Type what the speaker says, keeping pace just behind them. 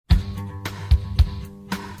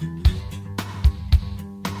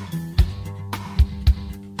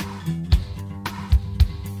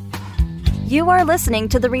You are listening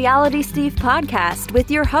to the Reality Steve podcast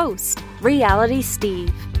with your host, Reality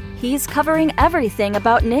Steve. He's covering everything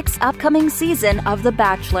about Nick's upcoming season of The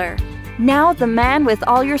Bachelor. Now the man with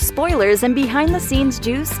all your spoilers and behind-the-scenes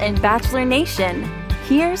juice in Bachelor Nation.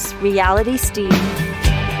 Here's Reality Steve.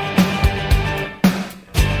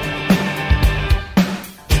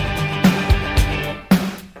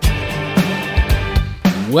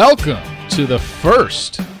 Welcome to the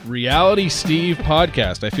first Reality Steve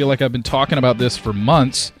podcast. I feel like I've been talking about this for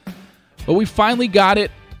months, but we finally got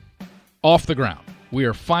it off the ground. We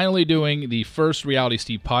are finally doing the first Reality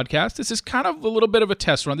Steve podcast. This is kind of a little bit of a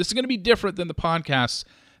test run. This is going to be different than the podcasts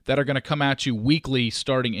that are going to come at you weekly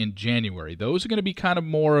starting in January. Those are going to be kind of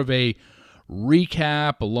more of a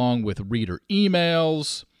recap along with reader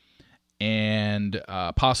emails and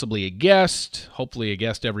possibly a guest, hopefully a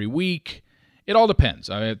guest every week. It all depends.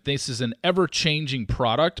 This is an ever-changing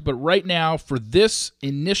product, but right now, for this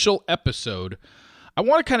initial episode, I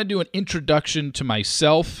want to kind of do an introduction to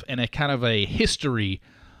myself and a kind of a history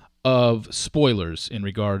of spoilers in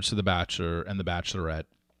regards to The Bachelor and The Bachelorette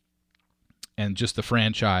and just the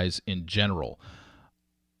franchise in general.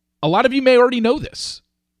 A lot of you may already know this.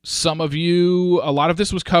 Some of you, a lot of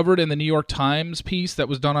this was covered in the New York Times piece that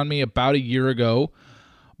was done on me about a year ago.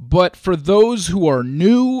 But for those who are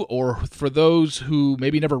new or for those who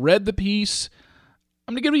maybe never read the piece,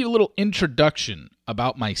 I'm going to give you a little introduction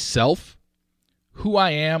about myself, who I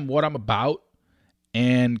am, what I'm about,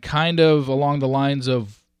 and kind of along the lines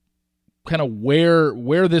of kind of where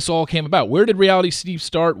this all came about. Where did Reality Steve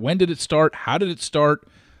start? When did it start? How did it start?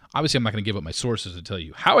 Obviously, I'm not going to give up my sources to tell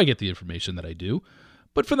you how I get the information that I do.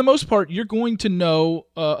 But for the most part, you're going to know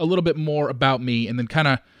a little bit more about me, and then kind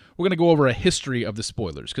of we're going to go over a history of the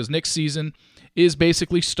spoilers, because next season is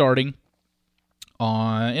basically starting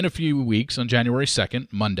in a few weeks on January 2nd,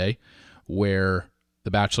 Monday, where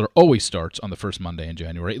The Bachelor always starts on the first Monday in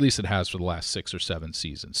January. At least it has for the last 6 or 7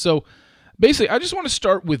 seasons. So basically, I just want to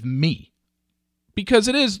start with me, because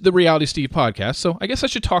it is the Reality Steve podcast, so I guess I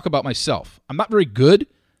should talk about myself. I'm not very good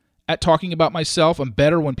at talking about myself. I'm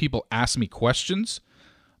better when people ask me questions,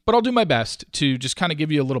 but I'll do my best to just kind of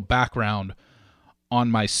give you a little background on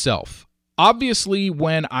myself. Obviously,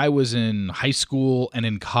 when I was in high school and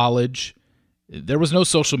in college, there was no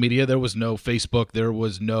social media, there was no Facebook, there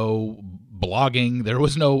was no blogging, there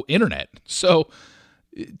was no internet. So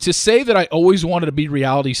to say that I always wanted to be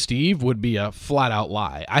Reality Steve would be a flat-out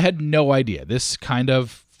lie. I had no idea. This kind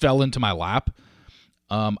of fell into my lap.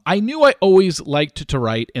 I knew I always liked to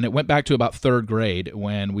write, and it went back to about 3rd grade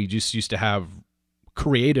when we just used to have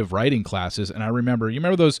creative writing classes. And I remember, you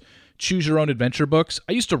remember those Choose Your Own Adventure books?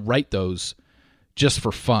 I used to write those just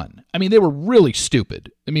for fun. I mean, they were really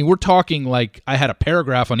stupid. I mean, we're talking like I had a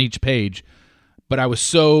paragraph on each page, but I was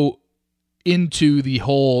so into the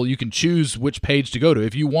whole, you can choose which page to go to.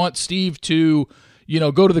 If you want Steve to,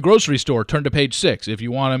 go to the grocery store, turn to page 6. If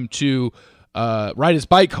you want him to ride his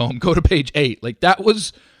bike home, go to page 8. Like, that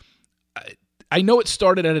was, I know it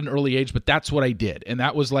started at an early age, but that's what I did. And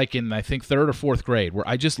that was like in, I think, 3rd or 4th grade, where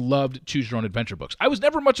I just loved Choose Your Own Adventure books. I was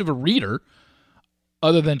never much of a reader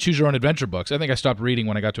other than Choose Your Own Adventure books. I think I stopped reading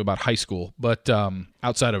when I got to about high school, but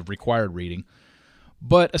outside of required reading.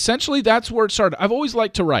 But essentially, that's where it started. I've always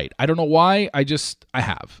liked to write. I don't know why. I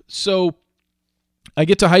have. So I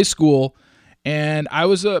get to high school, and I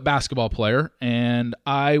was a basketball player, and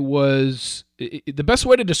the best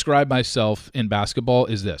way to describe myself in basketball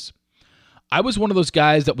is this. I was one of those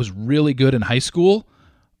guys that was really good in high school,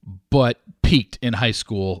 but peaked in high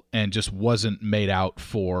school and just wasn't made out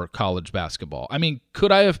for college basketball. I mean,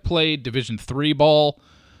 could I have played Division III ball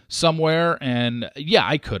somewhere? And yeah,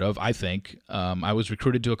 I could have, I think. I was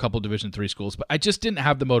recruited to a couple Division III schools, but I just didn't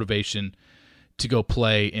have the motivation to go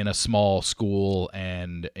play in a small school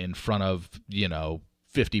and in front of,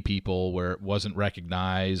 50 people where it wasn't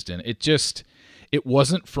recognized. And it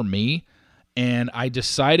wasn't for me. And I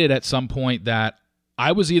decided at some point that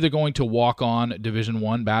I was either going to walk on Division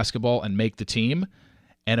I basketball and make the team,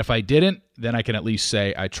 and if I didn't, then I can at least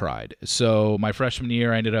say I tried. So my freshman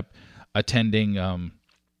year, I ended up attending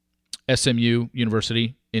SMU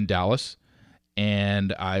University in Dallas,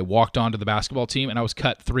 and I walked onto the basketball team, and I was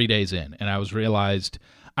cut 3 days in, and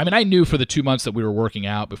I knew for the 2 months that we were working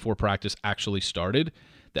out before practice actually started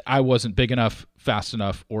that I wasn't big enough, fast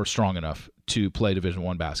enough, or strong enough to play Division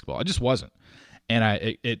I basketball. I just wasn't.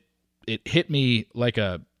 And it hit me like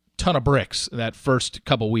a ton of bricks that first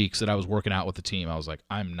couple weeks that I was working out with the team. I was like,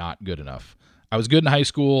 I'm not good enough. I was good in high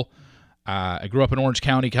school. I grew up in Orange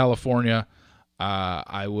County, California.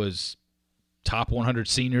 I was top 100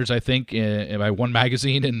 seniors, I think, by one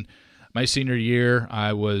magazine in my senior year.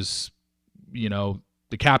 I was,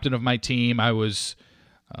 the captain of my team. I was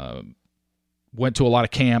went to a lot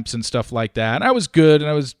of camps and stuff like that. And I was good, and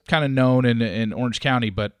I was kind of known in Orange County,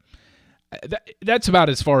 but that's about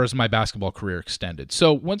as far as my basketball career extended.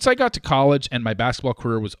 So once I got to college and my basketball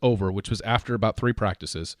career was over, which was after about 3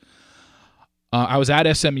 practices, I was at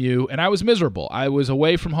SMU, and I was miserable. I was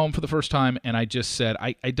away from home for the first time, and I just said,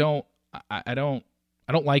 I don't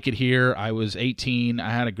like it here. I was 18. I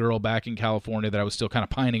had a girl back in California that I was still kind of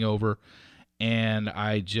pining over, and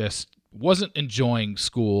I just wasn't enjoying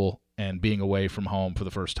school and being away from home for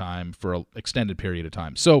the first time for an extended period of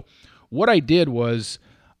time. So what I did was,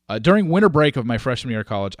 during winter break of my freshman year of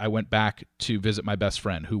college, I went back to visit my best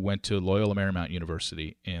friend who went to Loyola Marymount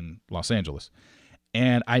University in Los Angeles.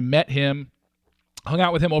 And I met him, hung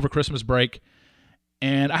out with him over Christmas break,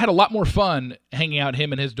 and I had a lot more fun hanging out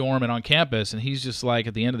him in his dorm and on campus. And he's just like,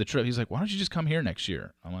 at the end of the trip, he's like, why don't you just come here next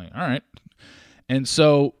year? I'm like, all right. And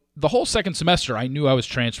so the whole second semester, I knew I was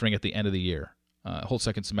transferring at the end of the year. Whole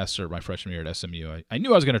second semester of my freshman year at SMU, I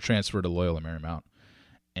knew I was going to transfer to Loyola Marymount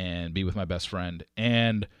and be with my best friend.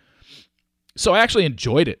 And so I actually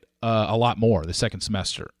enjoyed it a lot more the second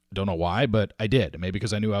semester. Don't know why, but I did. Maybe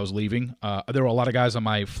because I knew I was leaving. There were a lot of guys on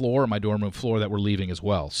my floor, my dorm room floor, that were leaving as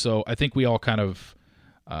well. So I think we all kind of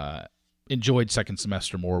enjoyed second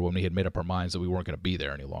semester more when we had made up our minds that we weren't going to be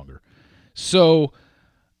there any longer. So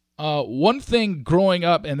one thing growing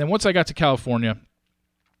up, and then once I got to California,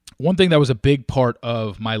 one thing that was a big part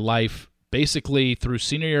of my life, basically through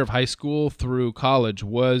senior year of high school through college,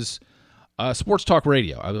 was sports talk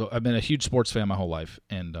radio. I've been a huge sports fan my whole life,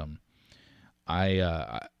 and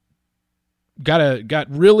I got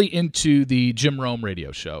really into the Jim Rome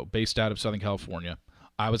radio show based out of Southern California.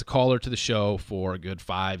 I was a caller to the show for a good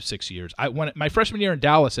 5-6 years. My freshman year in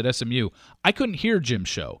Dallas at SMU, I couldn't hear Jim's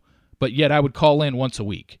show, but yet I would call in once a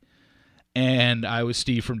week, and I was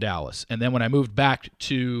Steve from Dallas. And then when I moved back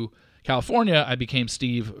to California, I became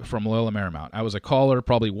Steve from Loyola Marymount. I was a caller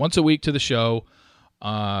probably once a week to the show,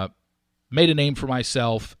 made a name for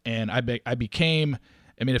myself, and I became,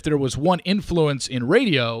 I mean, if there was one influence in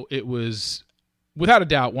radio, it was, without a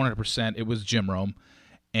doubt, 100%, it was Jim Rome.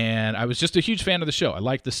 And I was just a huge fan of the show. I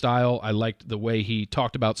liked the style. I liked the way he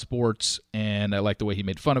talked about sports, and I liked the way he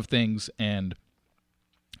made fun of things, and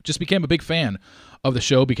just became a big fan of the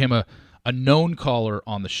show, became a known caller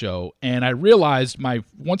on the show. And I realized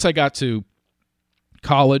once I got to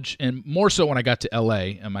college, and more so when I got to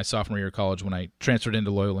LA in my sophomore year of college when I transferred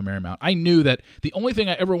into Loyola Marymount, I knew that the only thing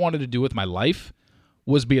I ever wanted to do with my life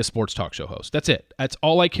was be a sports talk show host. That's it. That's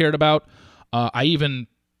all I cared about. I even,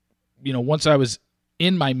 once I was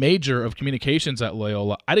in my major of communications at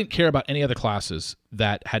Loyola, I didn't care about any other classes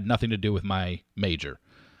that had nothing to do with my major.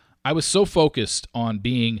 I was so focused on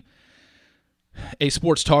being a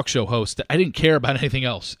sports talk show host that I didn't care about anything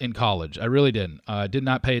else in college. I really didn't. Did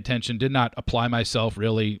not pay attention, did not apply myself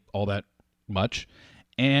really all that much.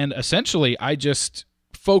 And essentially, I just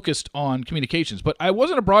focused on communications. But I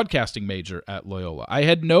wasn't a broadcasting major at Loyola. I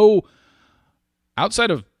had outside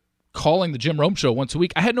of calling the Jim Rome show once a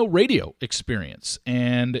week, I had no radio experience.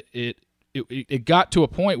 And it got to a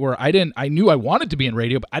point where I knew I wanted to be in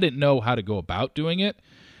radio, but I didn't know how to go about doing it.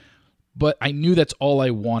 But I knew that's all I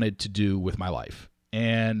wanted to do with my life.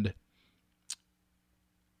 And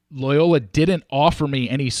Loyola didn't offer me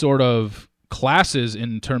any sort of classes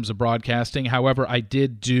in terms of broadcasting. However, I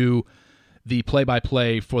did do the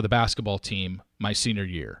play-by-play for the basketball team my senior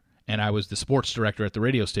year. And I was the sports director at the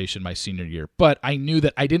radio station my senior year. But I knew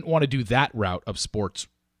that I didn't want to do that route of sports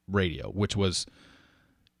radio, which was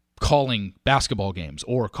calling basketball games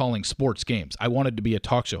or calling sports games. I wanted to be a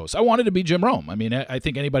talk show host. I wanted to be Jim Rome. I mean, I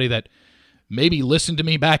think anybody that maybe listened to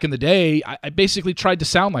me back in the day, I basically tried to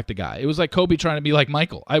sound like the guy. It was like Kobe trying to be like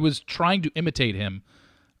Michael. I was trying to imitate him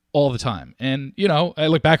all the time. And, I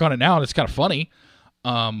look back on it now and it's kind of funny.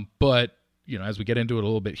 But, as we get into it a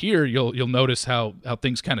little bit here, you'll notice how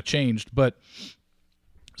things kind of changed. But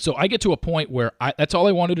so I get to a point where that's all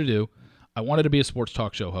I wanted to do. I wanted to be a sports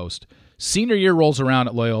talk show host. Senior year rolls around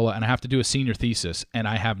at Loyola, and I have to do a senior thesis, and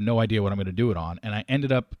I have no idea what I'm going to do it on. And I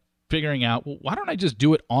ended up figuring out, well, why don't I just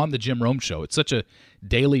do it on the Jim Rome show? It's such a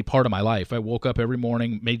daily part of my life. I woke up every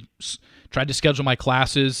morning, tried to schedule my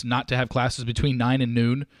classes, not to have classes between 9 and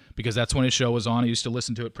noon, because that's when his show was on. I used to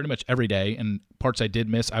listen to it pretty much every day, and parts I did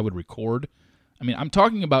miss, I would record. I mean, I'm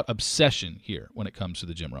talking about obsession here when it comes to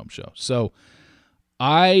the Jim Rome show. So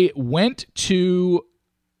I went to...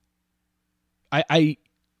 I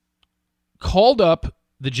called up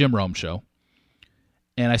the Jim Rome show,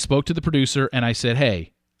 and I spoke to the producer, and I said,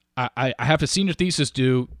 hey, I have a senior thesis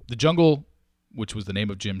due. The Jungle, which was the name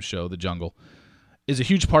of Jim's show, The Jungle, is a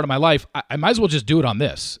huge part of my life. I might as well just do it on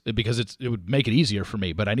this because it would make it easier for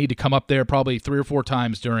me. But I need to come up there probably 3 or 4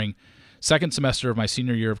 times during second semester of my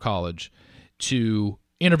senior year of college to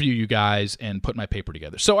interview you guys and put my paper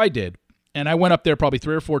together. So I did. And I went up there probably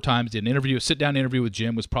 3 or 4 times, did an interview, a sit-down interview with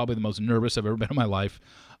Jim. Was probably the most nervous I've ever been in my life.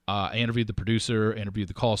 I interviewed the producer, interviewed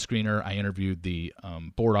the call screener, I interviewed the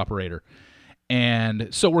board operator. And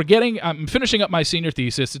so I'm finishing up my senior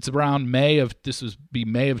thesis. It's around May of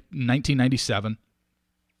 1997.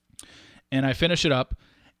 And I finish it up,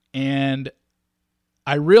 and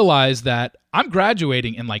I realize that I'm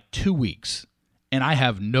graduating in like 2 weeks, and I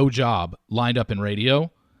have no job lined up in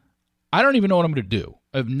radio. I don't even know what I'm going to do.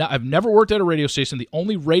 I've never worked at a radio station. The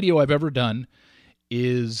only radio I've ever done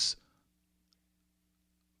is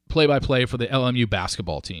play-by-play for the LMU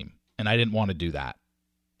basketball team, and I didn't want to do that.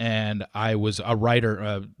 And I was a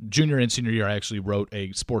writer. Junior and senior year, I actually wrote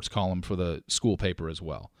a sports column for the school paper as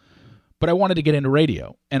well. But I wanted to get into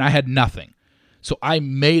radio, and I had nothing. So I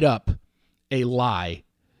made up a lie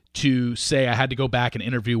to say I had to go back and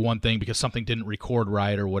interview one thing because something didn't record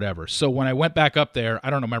right or whatever. So when I went back up there, I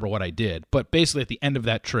don't remember what I did, but basically at the end of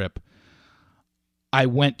that trip, I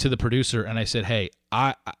went to the producer and I said, "Hey,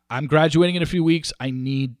 I'm graduating in a few weeks.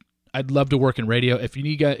 I'd love to work in radio. If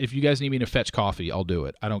you guys need me to fetch coffee, I'll do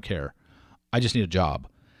it. I don't care. I just need a job."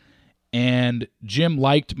 And Jim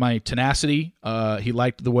liked my tenacity. He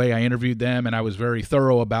liked the way I interviewed them, and I was very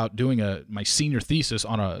thorough about doing my senior thesis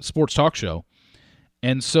on a sports talk show.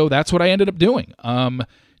 And so that's what I ended up doing.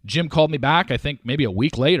 Jim called me back, I think maybe a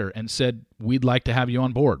week later, and said, "We'd like to have you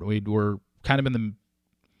on board. We were kind of in the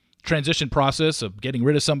transition process of getting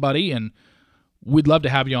rid of somebody, and we'd love to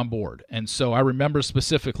have you on board." And so I remember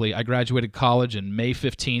specifically, I graduated college on May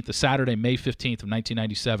 15th, the Saturday, May 15th of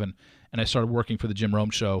 1997, and I started working for the Jim Rome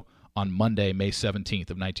Show on Monday, May 17th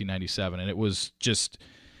of 1997. And it was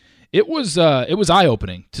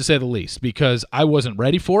eye-opening, to say the least, because I wasn't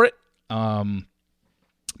ready for it.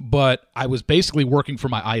 But I was basically working for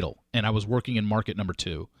my idol, and I was working in market number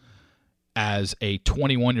 2 as a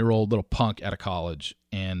 21-year-old little punk out of college.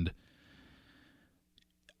 And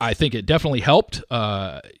I think it definitely helped.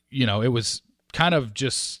 It was kind of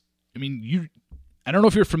just, I don't know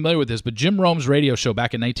if you're familiar with this, but Jim Rome's radio show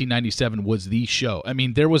back in 1997 was the show. I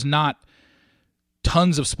mean, there was not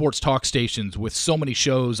tons of sports talk stations with so many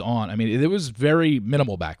shows on. I mean, it was very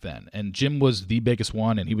minimal back then, and Jim was the biggest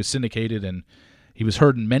one, and he was syndicated, and he was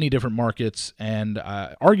heard in many different markets, and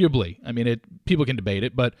arguably, people can debate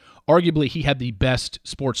it, but arguably he had the best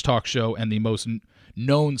sports talk show and the most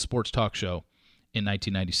known sports talk show in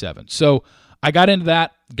 1997. So I got into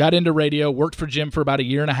that, got into radio, worked for Jim for about a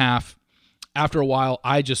year and a half. After a while,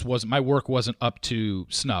 my work wasn't up to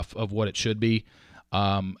snuff of what it should be.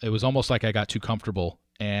 It was almost like I got too comfortable,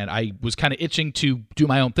 and I was kind of itching to do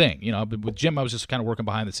my own thing. With Jim, I was just kind of working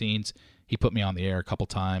behind the scenes. He put me on the air a couple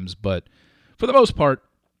times, but for the most part,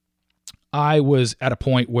 I was at a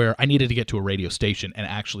point where I needed to get to a radio station and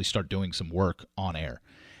actually start doing some work on air.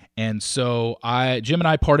 And so Jim and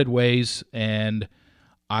I parted ways, and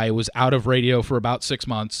I was out of radio for about 6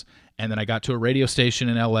 months. And then I got to a radio station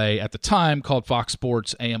in L.A. at the time called Fox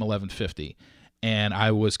Sports AM 1150. And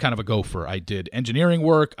I was kind of a gopher. I did engineering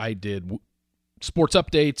work. I did sports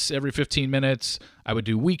updates every 15 minutes. I would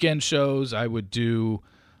do weekend shows. I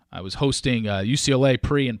was hosting a UCLA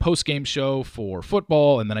pre- and post-game show for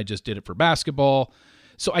football, and then I just did it for basketball.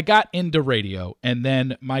 So I got into radio, and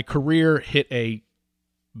then my career hit a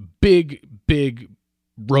big, big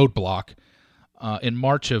roadblock in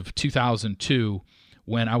March of 2002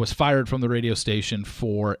 when I was fired from the radio station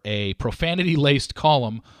for a profanity-laced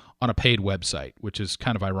column on a paid website, which is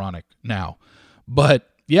kind of ironic now. But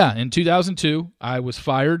yeah, in 2002, I was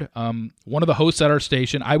fired. One of the hosts at our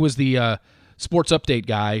station, I was the sports update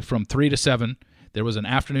guy from 3 to 7. There was an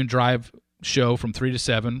afternoon drive show from 3 to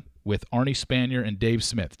 7 with Arnie Spanier and Dave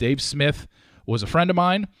Smith. Dave Smith was a friend of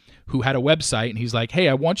mine who had a website, and he's like, "Hey,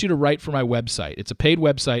 I want you to write for my website. It's a paid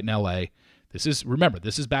website in LA. This is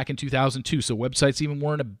back in 2002, so websites even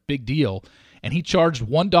weren't a big deal." And he charged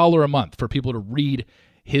 $1 a month for people to read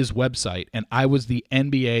his website, and I was the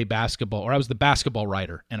NBA basketball, or I was the basketball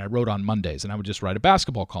writer, and I wrote on Mondays, and I would just write a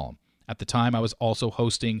basketball column. At the time, I was also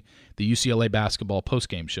hosting the UCLA basketball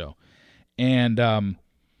postgame show. And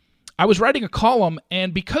I was writing a column,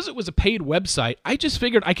 and because it was a paid website, I just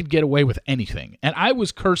figured I could get away with anything. And I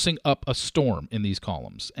was cursing up a storm in these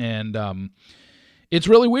columns. And it's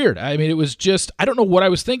really weird. I mean, it was just, I don't know what I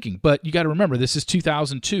was thinking, but you got to remember, this is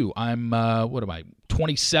 2002. I'm,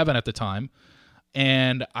 27 at the time.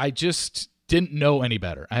 And I just didn't know any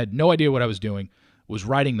better. I had no idea what I was doing, was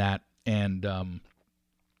writing that, and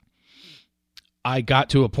I got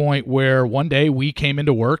to a point where one day we came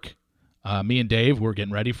into work. Me and Dave were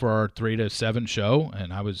getting ready for our 3 to 7 show,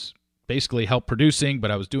 and I was basically help producing,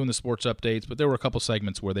 but I was doing the sports updates. But there were a couple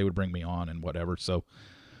segments where they would bring me on and whatever. So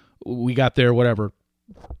we got there,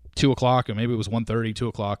 2 o'clock, or maybe it was 1:30, 2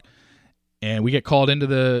 o'clock. And we get called into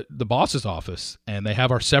the boss's office, and they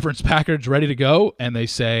have our severance package ready to go, and they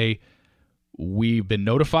say, we've been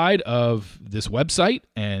notified of this website,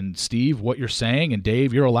 and Steve, what you're saying, and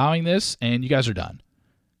Dave, you're allowing this, and you guys are done.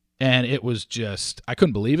 And it was just, I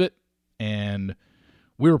couldn't believe it, and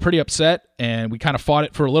we were pretty upset, and we kind of fought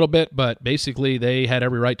it for a little bit, but basically they had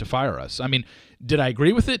every right to fire us. I mean, did I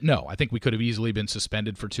agree with it? No. I think we could have easily been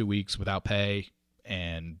suspended for 2 weeks without pay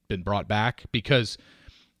and been brought back, because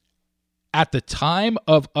at the time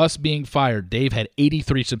of us being fired, Dave had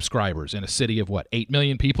 83 subscribers in a city of 8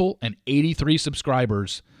 million people, and 83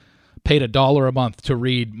 subscribers paid $1 a month to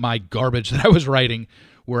read my garbage that I was writing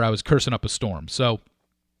where I was cursing up a storm. So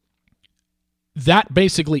that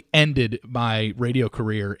basically ended my radio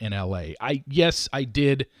career in LA. Yes, I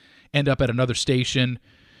did end up at another station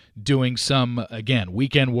doing some, again,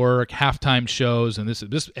 weekend work, halftime shows, and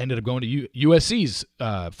this ended up going to USC's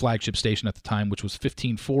flagship station at the time, which was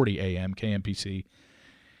 1540 AM KMPC.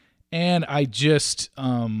 And I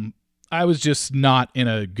was just not in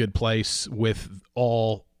a good place with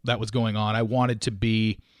all that was going on.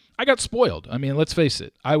 I got spoiled. I mean, let's face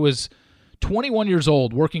it. I was 21 years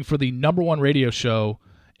old working for the number one radio show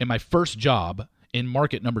in my first job in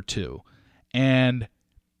market number 2. And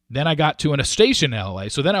then I got to a station in LA,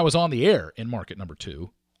 so then I was on the air in market number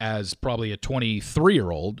 2 as probably a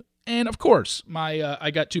 23-year-old. And, of course,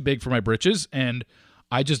 I got too big for my britches, and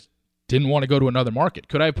I just didn't want to go to another market.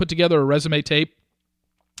 Could I have put together a resume tape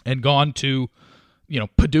and gone to,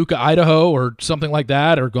 Paducah, Idaho or something like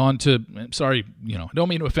that, or gone to, sorry, I don't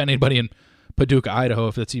mean to offend anybody in Paducah, Idaho,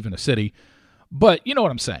 if that's even a city, but you know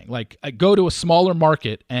what I'm saying. Like, I go to a smaller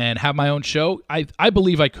market and have my own show. I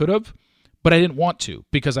believe I could have, but I didn't want to,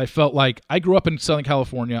 because I felt like I grew up in Southern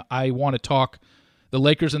California. I want to talk. The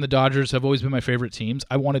Lakers and the Dodgers have always been my favorite teams.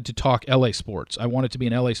 I wanted to talk LA sports. I wanted to be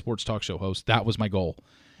an LA sports talk show host. That was my goal,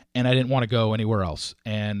 and I didn't want to go anywhere else.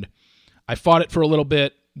 And I fought it for a little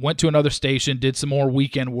bit, went to another station, did some more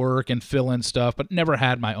weekend work and fill-in stuff, but never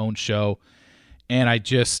had my own show. And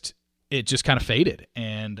it just kind of faded.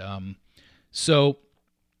 And so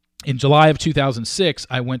in July of 2006,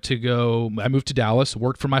 I moved to Dallas,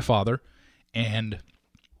 worked for my father, and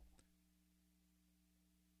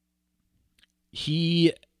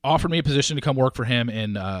he offered me a position to come work for him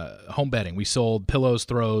in home bedding. We sold pillows,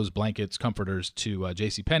 throws, blankets, comforters to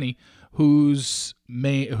JCPenney, whose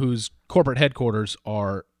corporate headquarters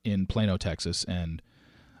are in Plano, Texas. And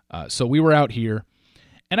so we were out here,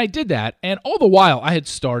 and I did that. And all the while, I had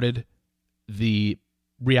started the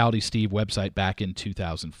Reality Steve website back in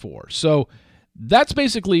 2004. So that's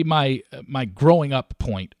basically my growing up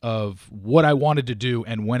point of what I wanted to do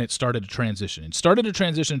and when it started to transition. It started to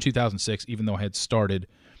transition in 2006, even though I had started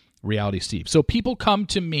Reality Steve. So people come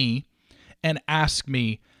to me and ask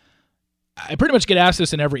me, I pretty much get asked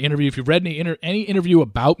this in every interview. If you've read any interview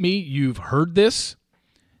about me, you've heard this,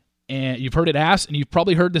 and you've heard it asked, and you've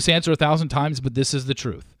probably heard this answer 1,000 times, but this is the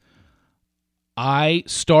truth. I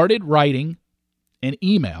started writing an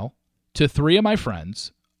email to 3 of my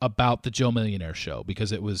friends about the Joe Millionaire show,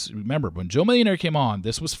 because it was, remember, when Joe Millionaire came on,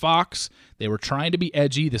 this was Fox. They were trying to be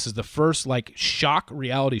edgy. This is the first shock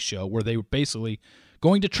reality show where they were basically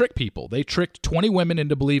going to trick people. They tricked 20 women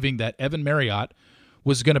into believing that Evan Marriott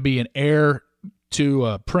was going to be an heir to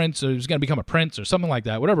a prince, or he was going to become a prince or something like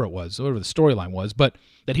that, whatever it was, whatever the storyline was, but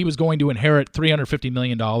that he was going to inherit $350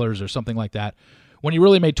 million or something like that, when he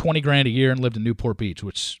really made $20,000 a year and lived in Newport Beach,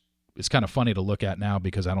 which is kind of funny to look at now,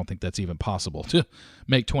 because I don't think that's even possible to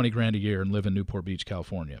make $20,000 a year and live in Newport Beach,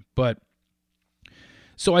 California. But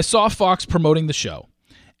so I saw Fox promoting the show,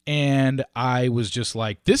 and I was just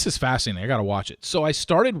like, this is fascinating. I got to watch it. So I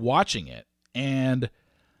started watching it, and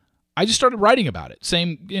I just started writing about it.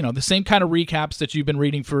 The same kind of recaps that you've been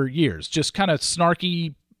reading for years, just kind of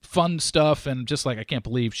snarky, fun stuff, and just like, I can't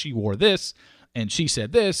believe she wore this, and she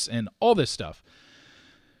said this, and all this stuff.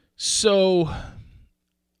 So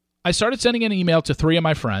I started sending an email to 3 of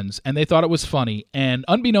my friends, and they thought it was funny, and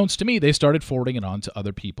unbeknownst to me, they started forwarding it on to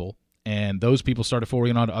other people, and those people started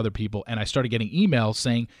forwarding it on to other people, and I started getting emails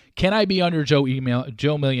saying, can I be on your Joe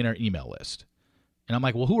Millionaire email list? And I'm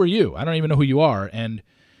like, well, who are you? I don't even know who you are. And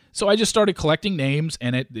so I just started collecting names,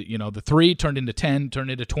 and the 3 turned into 10,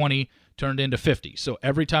 turned into 20, turned into 50. So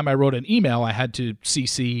every time I wrote an email, I had to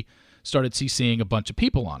started CCing a bunch of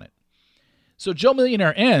people on it. So Joe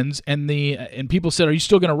Millionaire ends, and people said, are you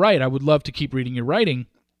still going to write? I would love to keep reading your writing.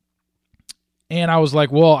 And I was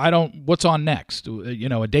like, well, what's on next?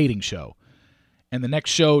 A dating show. And the next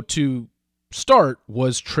show to start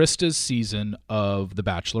was Trista's season of The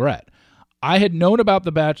Bachelorette. I had known about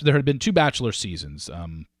The Bachelor. There had been 2 Bachelor seasons.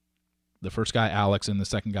 The first guy, Alex, and the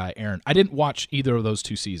second guy, Aaron. I didn't watch either of those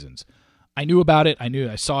 2 seasons. I knew about it.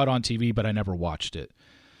 I saw it on TV, but I never watched it.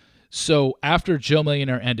 So after Joe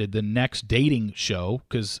Millionaire ended, the next dating show,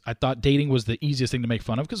 because I thought dating was the easiest thing to make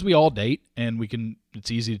fun of, because we all date, and it's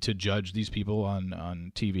easy to judge these people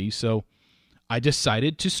on TV. So I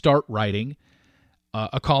decided to start writing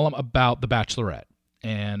a column about The Bachelorette.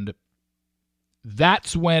 And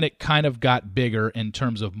that's when it kind of got bigger in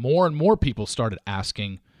terms of more and more people started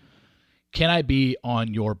asking, can I be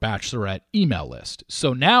on your Bachelorette email list?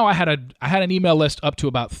 So now I had an email list up to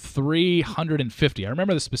about 350. I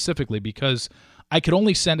remember this specifically because I could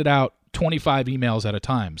only send it out 25 emails at a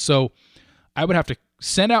time. So I would have to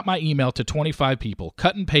send out my email to 25 people,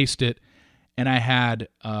 cut and paste it, and I had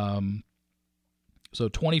so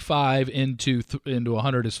 25 into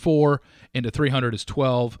 100 is 4, into 300 is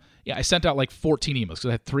 12. Yeah, I sent out like 14 emails because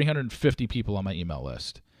I had 350 people on my email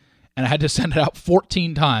list. And I had to send it out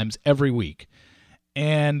 14 times every week.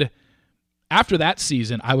 And after that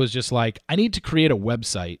season, I was just like, I need to create a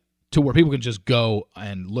website to where people can just go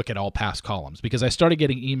and look at all past columns. Because I started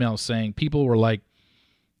getting emails saying, people were like,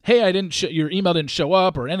 hey, your email didn't show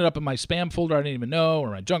up, or ended up in my spam folder I didn't even know,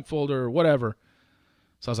 or my junk folder, or whatever.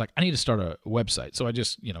 So I was like, I need to start a website. So I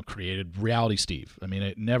just, created Reality Steve. I mean,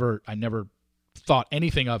 I never thought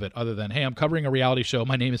anything of it other than, hey, I'm covering a reality show.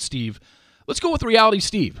 My name is Steve. Let's go with Reality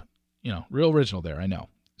Steve. Real original there, I know.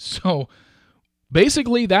 So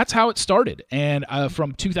basically, that's how it started. And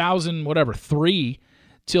from 2003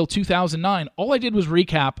 till 2009, all I did was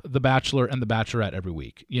recap The Bachelor and The Bachelorette every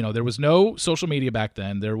week. There was no social media back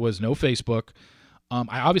then. There was no Facebook.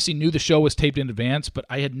 I obviously knew the show was taped in advance, but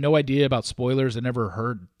I had no idea about spoilers. I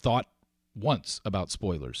never thought once about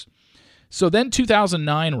spoilers. So then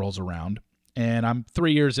 2009 rolls around, and I'm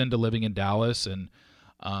 3 years into living in Dallas, and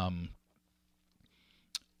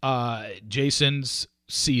Jason's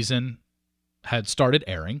season had started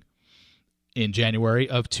airing in January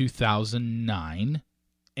of 2009,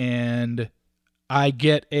 and I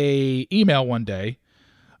get a email one day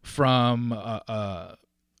from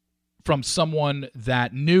someone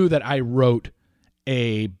that knew that I wrote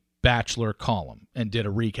a Bachelor column and did a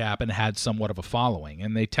recap and had somewhat of a following,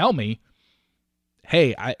 and they tell me,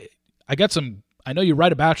 hey, I got some, I know you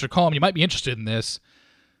write a Bachelor column, you might be interested in this.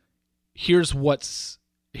 Here's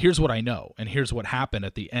what I know, and here's what happened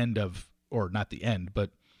at the end of, or not the end,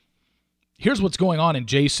 but here's what's going on in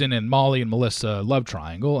Jason and Molly and Melissa love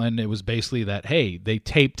triangle. And it was basically that, hey, they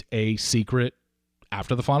taped a secret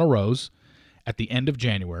After the Final Rose at the end of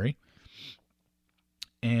January,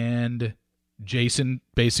 and Jason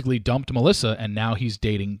basically dumped Melissa, and now he's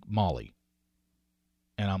dating Molly.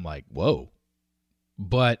 And I'm like, whoa.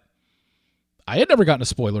 But I had never gotten a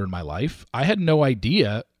spoiler in my life. I had no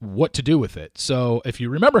idea what to do with it. So if you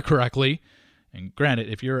remember correctly, and granted,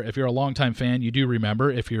 if you're a longtime fan, you do remember.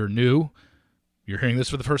 If you're new, you're hearing this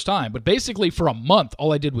for the first time. But basically, for a month,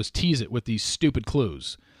 all I did was tease it with these stupid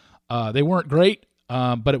clues. They weren't great,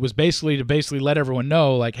 but it was basically to let everyone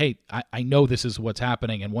know, like, hey, I know this is what's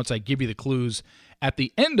happening. And once I give you the clues at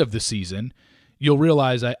the end of the season, you'll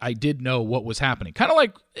realize I did know what was happening. Kind of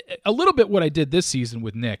like a little bit what I did this season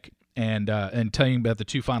with Nick and telling about the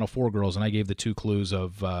 2 Final Four girls. And I gave the 2 clues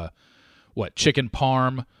of chicken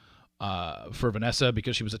parm for Vanessa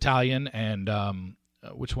because she was Italian, and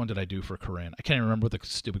which one did I do for Corinne? I can't even remember what the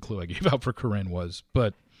stupid clue I gave out for Corinne was,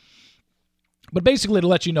 but basically to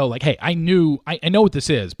let you know, like, hey, I know what this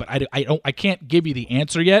is, but I can't give you the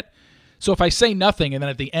answer yet. So if I say nothing and then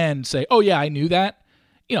at the end say, oh yeah, I knew that,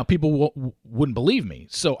 people wouldn't believe me.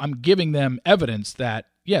 So I'm giving them evidence that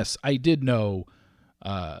yes, I did know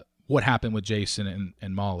what happened with Jason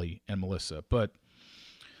and Molly and Melissa, but.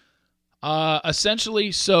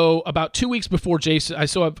 Essentially, so about 2 weeks before Jason, I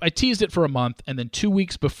teased it for a month, and then 2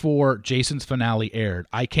 weeks before Jason's finale aired,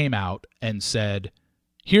 I came out and said,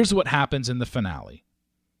 "Here's what happens in the finale."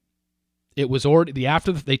 It was already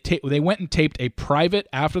they went and taped a private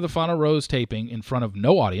After the Final Rose taping in front of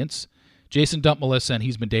no audience. Jason dumped Melissa, and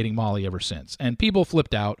he's been dating Molly ever since. And people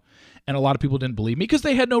flipped out, and a lot of people didn't believe me because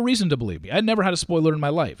they had no reason to believe me. I'd never had a spoiler in my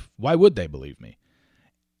life. Why would they believe me?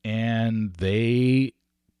 And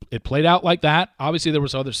it played out like that. Obviously, there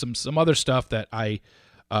was some other stuff that I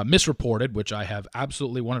misreported, which I have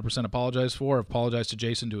absolutely 100% apologized for. I've apologized to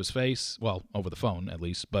Jason to his face, well, over the phone at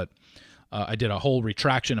least, but I did a whole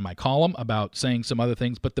retraction in my column about saying some other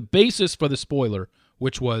things. But the basis for the spoiler,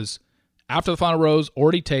 which was After the Final Rose,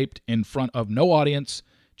 already taped in front of no audience,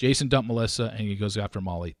 Jason dumped Melissa, and he goes after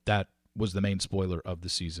Molly. That was the main spoiler of the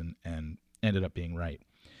season and ended up being right.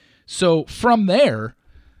 So from there,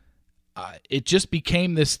 it just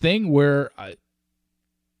became this thing where,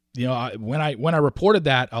 when I reported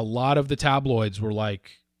that, a lot of the tabloids were like,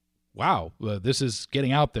 wow, this is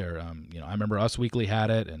getting out there. I remember Us Weekly had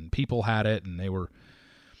it and People had it, and they were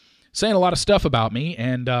saying a lot of stuff about me.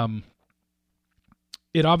 And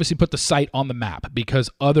it obviously put the site on the map because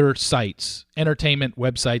other sites, entertainment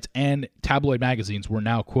websites, and tabloid magazines were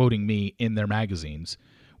now quoting me in their magazines.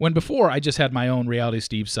 When before I just had my own Reality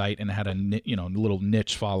Steve site and had a little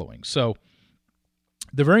niche following. So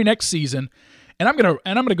the very next season, and I'm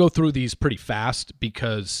gonna go through these pretty fast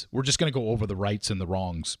because we're just gonna go over the rights and the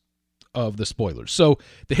wrongs of the spoilers. So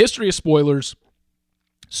the history of spoilers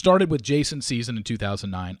started with Jason's season in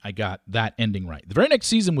 2009. I got that ending right. The very next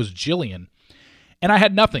season was Jillian, and I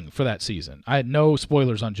had nothing for that season. I had no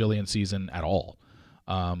spoilers on Jillian's season at all.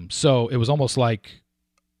 So it was almost like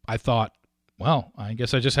I thought, well, I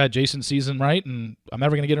guess I just had Jason's season right, and I'm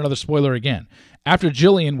never going to get another spoiler again. After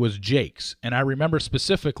Jillian was Jake's, and I remember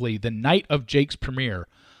specifically the night of Jake's premiere,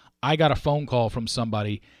 I got a phone call from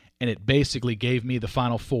somebody, and it basically gave me the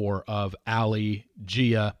final four of Allie,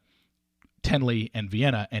 Gia, Tenley, and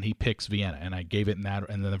Vienna, and he picks Vienna, and I gave it in that,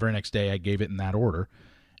 and then the very next day I gave it in that order,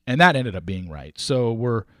 and that ended up being right.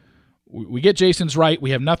 So we get Jason's right.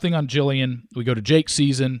 We have nothing on Jillian. We go to Jake's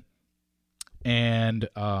season, and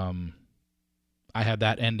I had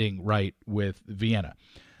that ending right with Vienna.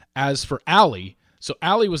 As for Allie, so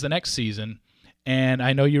Allie was the next season, and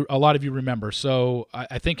I know a lot of you remember. So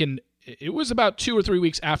I think it was about 2 or 3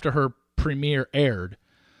 weeks after her premiere aired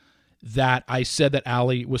that I said that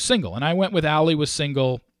Allie was single, and I went with Allie was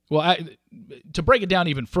single. Well, to break it down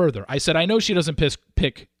even further, I said I know she doesn't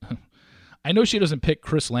pick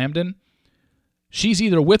Chris Lambden. She's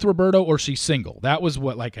either with Roberto or she's single. That was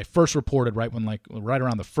what I first reported right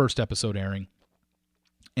around the first episode airing.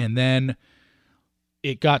 And then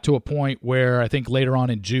it got to a point where I think later on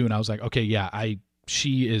in June, I was like, okay, yeah,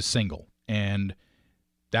 she is single. And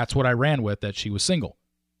that's what I ran with, that she was single.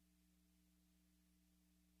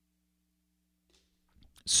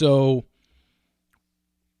 So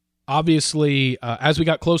obviously, as we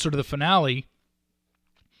got closer to the finale,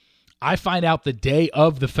 I find out the day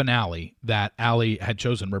of the finale that Allie had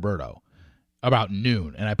chosen Roberto about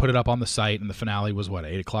noon. And I put it up on the site, and the finale was,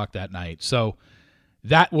 8 o'clock that night. So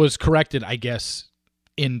that was corrected, I guess,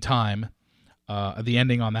 in time, the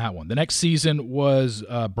ending on that one. The next season was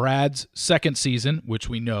Brad's second season, which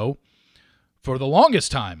we know. For the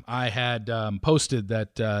longest time, I had posted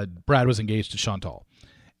that Brad was engaged to Chantal.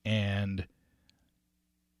 And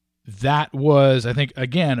that was, I think,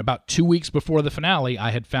 again, about 2 weeks before the finale, I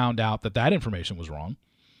had found out that information was wrong.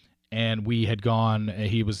 And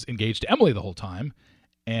he was engaged to Emily the whole time.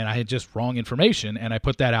 And I had just wrong information, and I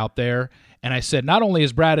put that out there, and I said, not only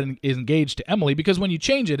is Brad engaged to Emily, because when you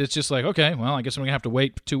change it, it's just like, okay, well, I guess I'm going to have to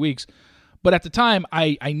wait 2 weeks. But at the time,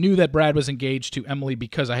 I knew that Brad was engaged to Emily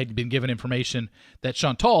because I had been given information that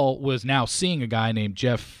Chantal was now seeing a guy named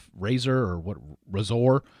Jeff Razor,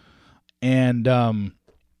 and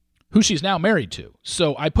who she's now married to.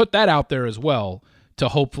 So I put that out there as well to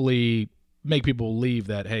hopefully make people believe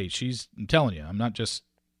that, hey, I'm telling you, I'm not just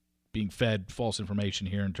being fed false information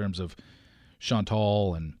here in terms of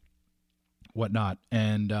Chantal and whatnot,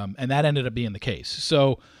 and that ended up being the case.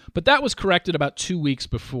 So, but that was corrected about 2 weeks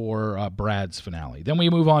before Brad's finale. Then we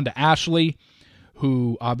move on to Ashley,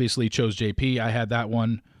 who obviously chose JP. I had that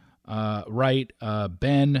one right.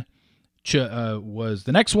 Ben was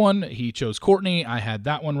the next one. He chose Courtney. I had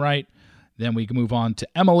that one right. Then we can move on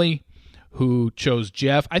to Emily, who chose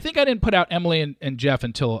Jeff. I think I didn't put out Emily and Jeff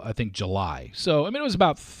until, I think, July. So, it was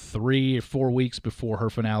about 3 or 4 weeks before her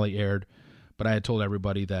finale aired, but I had told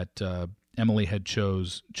everybody that Emily had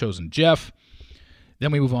chosen Jeff.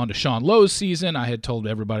 Then we move on to Sean Lowe's season. I had told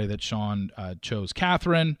everybody that Sean chose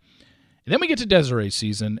Catherine. And then we get to Desiree's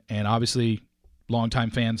season, and obviously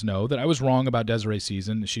longtime fans know that I was wrong about Desiree's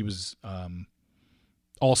season. She was...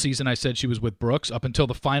 all season I said she was with Brooks up until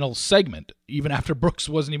the final segment. Even after Brooks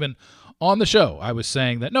wasn't even on the show, I was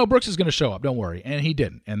saying that, no, Brooks is going to show up, don't worry. And he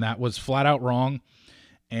didn't. And that was flat out wrong.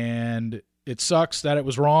 And it sucks that it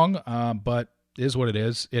was wrong, but it is what it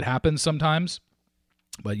is. It happens sometimes.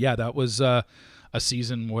 But yeah, that was a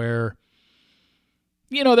season where,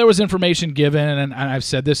 there was information given, and I've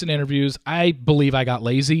said this in interviews. I believe I got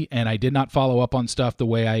lazy, and I did not follow up on stuff the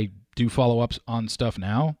way I do follow up on stuff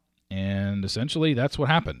now. And essentially, that's what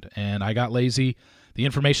happened. And I got lazy. The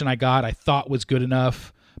information I got, I thought was good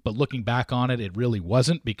enough. But looking back on it, it really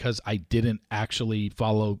wasn't, because I didn't actually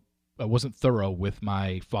I wasn't thorough with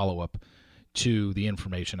my follow-up to the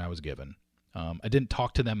information I was given. I didn't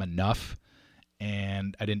talk to them enough,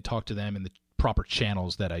 and I didn't talk to them in the proper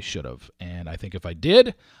channels that I should have. And I think if I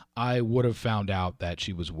did, I would have found out that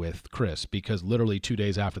she was with Chris, because literally 2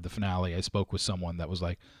 days after the finale, I spoke with someone that was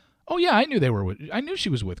like, "Oh yeah, I knew she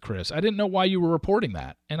was with Chris. I didn't know why you were reporting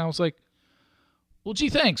that." And I was like, "Well, gee,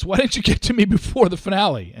 thanks. Why didn't you get to me before the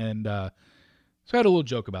finale?" And so I had a little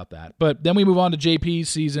joke about that. But then we move on to JP's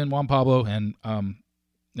season, Juan Pablo, and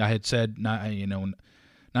I had said, not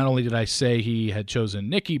only did I say he had chosen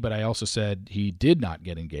Nikki, but I also said he did not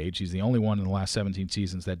get engaged. He's the only one in the last 17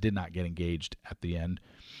 seasons that did not get engaged at the end.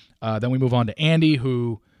 Then we move on to Andy,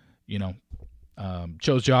 who,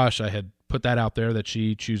 chose Josh. I had put that out there that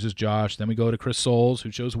she chooses Josh. Then we go to Chris Soules,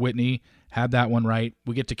 who chose Whitney. Had that one right.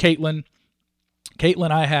 We get to Caitlin.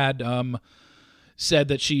 Caitlin, I had said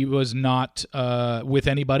that she was not with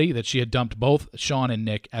anybody, that she had dumped both Sean and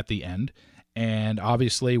Nick at the end. And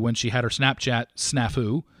obviously when she had her Snapchat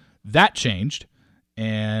snafu, that changed.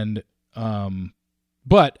 And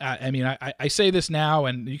but I say this now,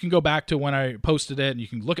 and you can go back to when I posted it, and you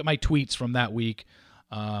can look at my tweets from that week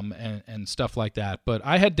and stuff like that. But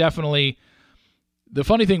I had definitely, the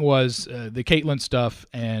funny thing was the Caitlin stuff,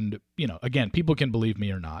 and again, people can believe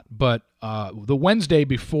me or not, but the Wednesday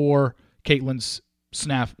before Caitlin's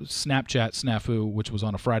Snapchat snafu, which was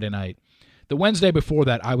on a Friday night, the Wednesday before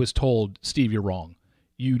that, I was told, "Steve, you're wrong.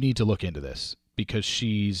 You need to look into this because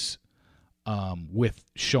she's with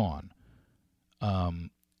Sean." And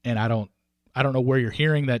I don't know where you're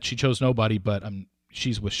hearing that she chose nobody, but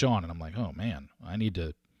she's with Sean, and I'm like, oh man, I need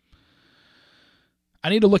to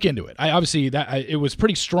look into it. It was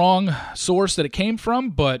pretty strong source that it came from,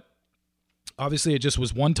 but obviously it just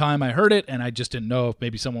was one time I heard it, and I just didn't know if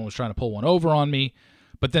maybe someone was trying to pull one over on me.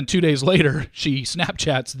 But then 2 days later, she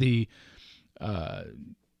Snapchats the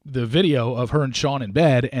video of her and Sean in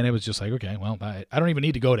bed, and it was just like, okay, well, I don't even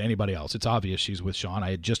need to go to anybody else. It's obvious she's with Sean.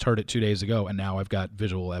 I had just heard it 2 days ago, and now I've got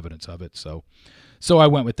visual evidence of it. So I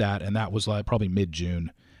went with that, and that was like probably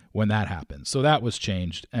mid-June when that happened. So that was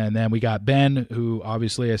changed. And then we got Ben, who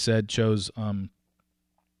obviously I said chose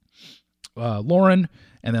Lauren,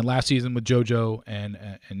 and then last season with JoJo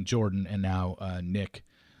and Jordan, and now Nick.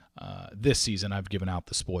 This season I've given out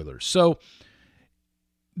the spoilers. So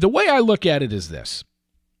the way I look at it is this.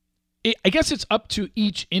 I guess it's up to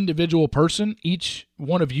each individual person, each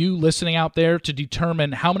one of you listening out there, to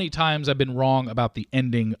determine how many times I've been wrong about the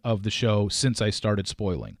ending of the show since I started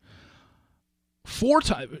spoiling. 4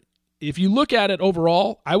 times. If you look at it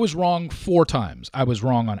overall, I was wrong 4 times. I was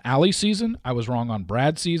wrong on Allie's season, I was wrong on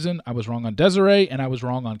Brad's season, I was wrong on Desiree, and I was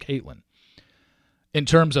wrong on Caitlin in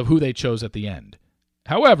terms of who they chose at the end.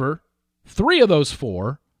 However, 3 of those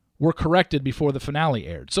 4 were corrected before the finale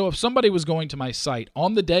aired. So if somebody was going to my site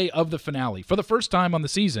on the day of the finale for the first time on the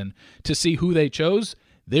season to see who they chose,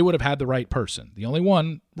 they would have had the right person. The only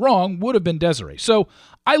one wrong would have been Desiree. So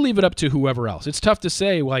I leave it up to whoever else. It's tough to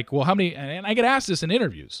say, like, well, how many, and I get asked this in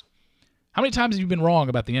interviews, how many times have you been wrong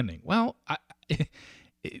about the ending? Well,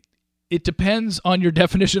 it depends on your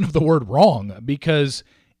definition of the word wrong, because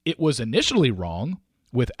it was initially wrong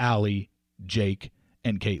with Allie, Jake,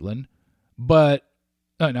 and Caitlin, but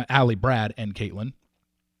Allie, Brad, and Caitlin,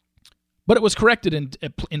 but it was corrected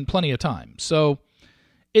in plenty of time. So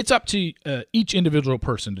it's up to each individual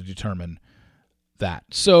person to determine that.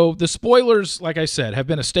 So the spoilers, like I said, have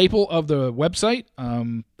been a staple of the website.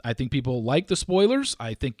 I think people like the spoilers.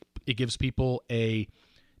 I think it gives people a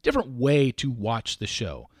different way to watch the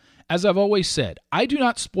show. As I've always said, I do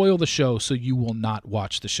not spoil the show so you will not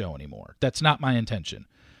watch the show anymore. That's not my intention.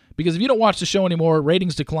 Because if you don't watch the show anymore,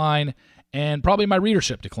 ratings decline, and probably my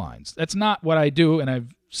readership declines. That's not what I do, and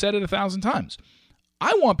I've said it 1,000 times.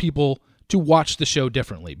 I want people to watch the show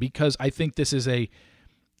differently, because I think this is a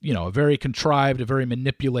very contrived, a very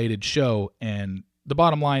manipulated show, and the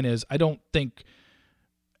bottom line is, I don't think,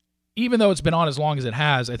 even though it's been on as long as it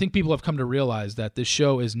has, I think people have come to realize that this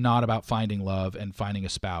show is not about finding love and finding a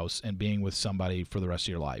spouse and being with somebody for the rest of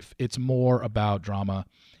your life. It's more about drama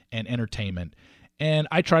and entertainment, and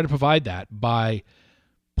I try to provide that by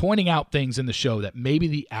pointing out things in the show that maybe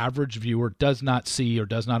the average viewer does not see or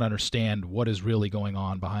does not understand what is really going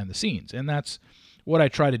on behind the scenes. And that's what I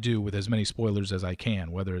try to do with as many spoilers as I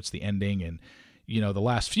can, whether it's the ending and, the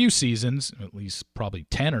last few seasons, at least probably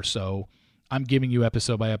 10 or so, I'm giving you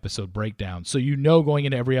episode by episode breakdown. So going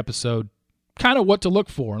into every episode kind of what to look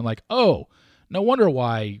for, and like, oh, no wonder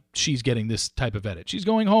why she's getting this type of edit. She's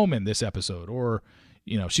going home in this episode, or,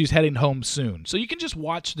 she's heading home soon. So you can just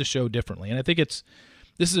watch the show differently. And I think this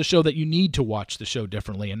is a show that you need to watch the show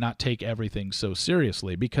differently and not take everything so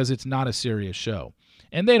seriously, because it's not a serious show.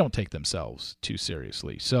 And they don't take themselves too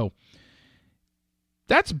seriously. So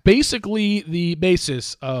that's basically the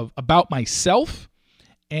basis of about myself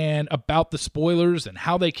and about the spoilers and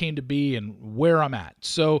how they came to be and where I'm at.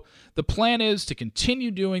 So the plan is to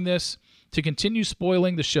continue doing this, to continue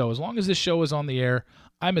spoiling the show. As long as this show is on the air,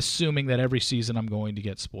 I'm assuming that every season I'm going to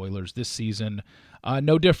get spoilers. This season,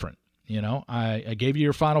 no different. You know, I gave you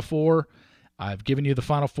your Final Four. I've given you the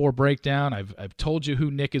Final Four breakdown. I've told you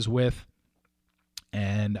who Nick is with.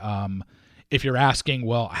 And if you're asking,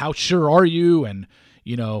 well, how sure are you? And,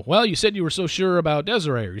 you know, well, you said you were so sure about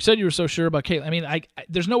Desiree, or you said you were so sure about Caitlin. I mean,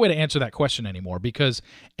 there's no way to answer that question anymore, because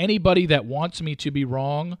anybody that wants me to be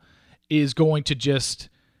wrong is going to just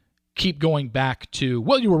keep going back to,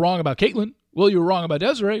 well, you were wrong about Caitlin. Well, you were wrong about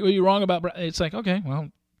Desiree. Well, you were wrong about... It's like, okay, well,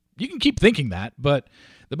 you can keep thinking that, but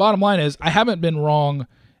the bottom line is I haven't been wrong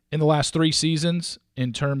in the last 3 seasons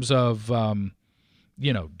in terms of,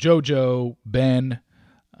 JoJo, Ben,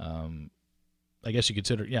 I guess you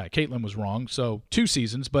consider, Caitlin was wrong. So 2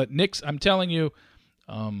 seasons, but Nick's, I'm telling you,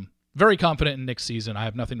 very confident in Nick's season. I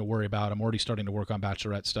have nothing to worry about. I'm already starting to work on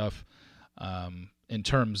Bachelorette stuff in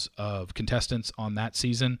terms of contestants on that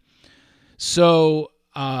season. So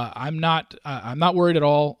I'm not worried at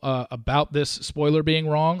all about this spoiler being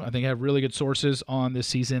wrong. I think I have really good sources on this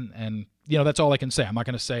season, and that's all I can say. I'm not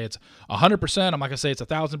going to say it's 100%. I'm not going to say it's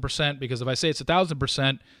 1,000%, because if I say it's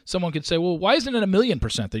 1,000%, someone could say, well, why isn't it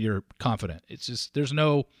 1,000,000% that you're confident? It's just there's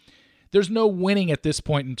no winning at this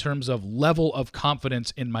point in terms of level of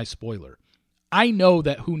confidence in my spoiler. I know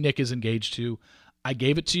that who Nick is engaged to. I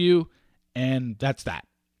gave it to you, and that's that.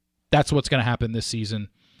 That's what's going to happen this season,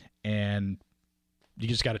 and you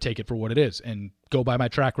just got to take it for what it is and go by my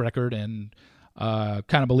track record and kind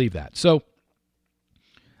of believe that. So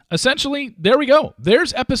essentially, there we go.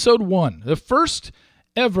 There's episode 1, the first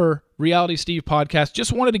ever Reality Steve podcast.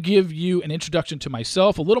 Just wanted to give you an introduction to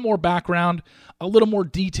myself, a little more background, a little more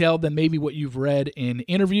detailed than maybe what you've read in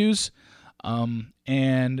interviews,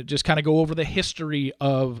 and just kind of go over the history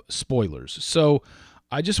of spoilers. So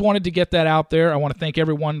I just wanted to get that out there. I want to thank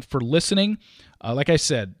everyone for listening. Like I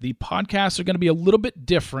said, the podcasts are going to be a little bit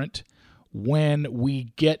different when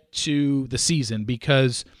we get to the season,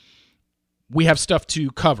 because we have stuff to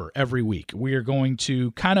cover every week. We are going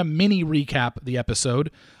to kind of mini recap the episode,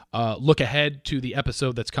 look ahead to the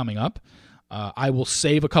episode that's coming up. I will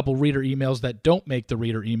save a couple reader emails that don't make the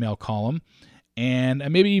reader email column, and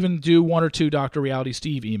maybe even do 1 or 2 Dr. Reality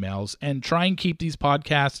Steve emails, and try and keep these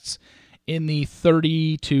podcasts in the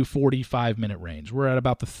 30 to 45 minute range. We're at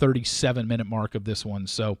about the 37-minute mark of this one.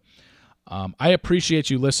 So I appreciate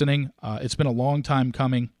you listening. It's been a long time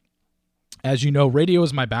coming. As you know, radio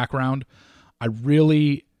is my background.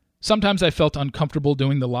 Sometimes I felt uncomfortable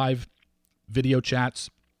doing the live video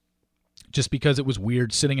chats just because it was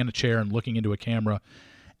weird sitting in a chair and looking into a camera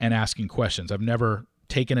and asking questions. I've never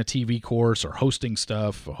taken a TV course or hosting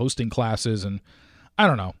stuff, or hosting classes, and I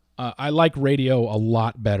don't know. I like radio a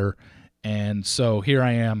lot better. And so here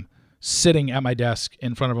I am sitting at my desk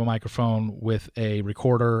in front of a microphone with a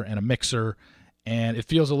recorder and a mixer, and it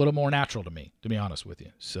feels a little more natural to me, to be honest with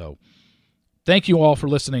you. So thank you all for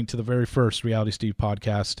listening to the very first Reality Steve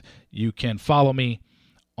podcast. You can follow me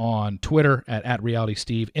on Twitter at Reality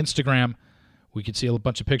Steve, Instagram. We can see a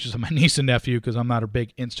bunch of pictures of my niece and nephew because I'm not a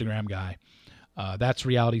big Instagram guy. That's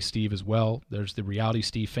Reality Steve as well. There's the Reality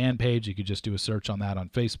Steve fan page. You could just do a search on that on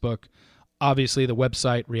Facebook. Obviously, the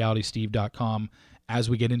website, realitysteve.com. As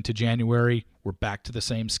we get into January, we're back to the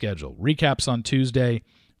same schedule. Recaps on Tuesday,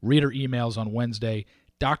 reader emails on Wednesday,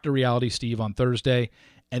 Dr. Reality Steve on Thursday.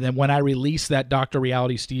 And then when I release that Dr.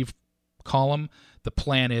 Reality Steve column, the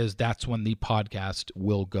plan is that's when the podcast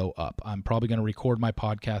will go up. I'm probably going to record my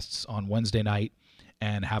podcasts on Wednesday night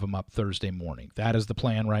and have them up Thursday morning. That is the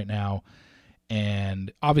plan right now.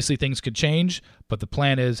 And obviously things could change, but the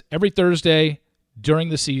plan is every Thursday during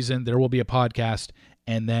the season, there will be a podcast,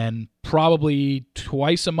 and then probably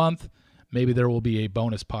twice a month, maybe there will be a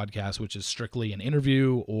bonus podcast, which is strictly an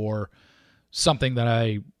interview or something that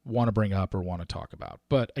I want to bring up or want to talk about.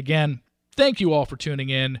 But again, thank you all for tuning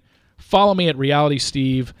in. Follow me at Reality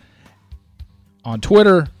Steve on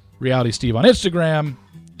Twitter, Reality Steve on Instagram,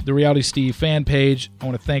 the Reality Steve fan page. I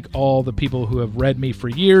want to thank all the people who have read me for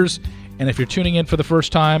years. And if you're tuning in for the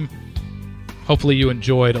first time, hopefully you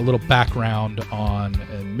enjoyed a little background on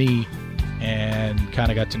me and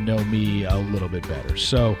kind of got to know me a little bit better.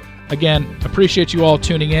 So again, appreciate you all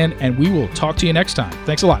tuning in, and we will talk to you next time.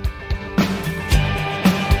 Thanks a lot.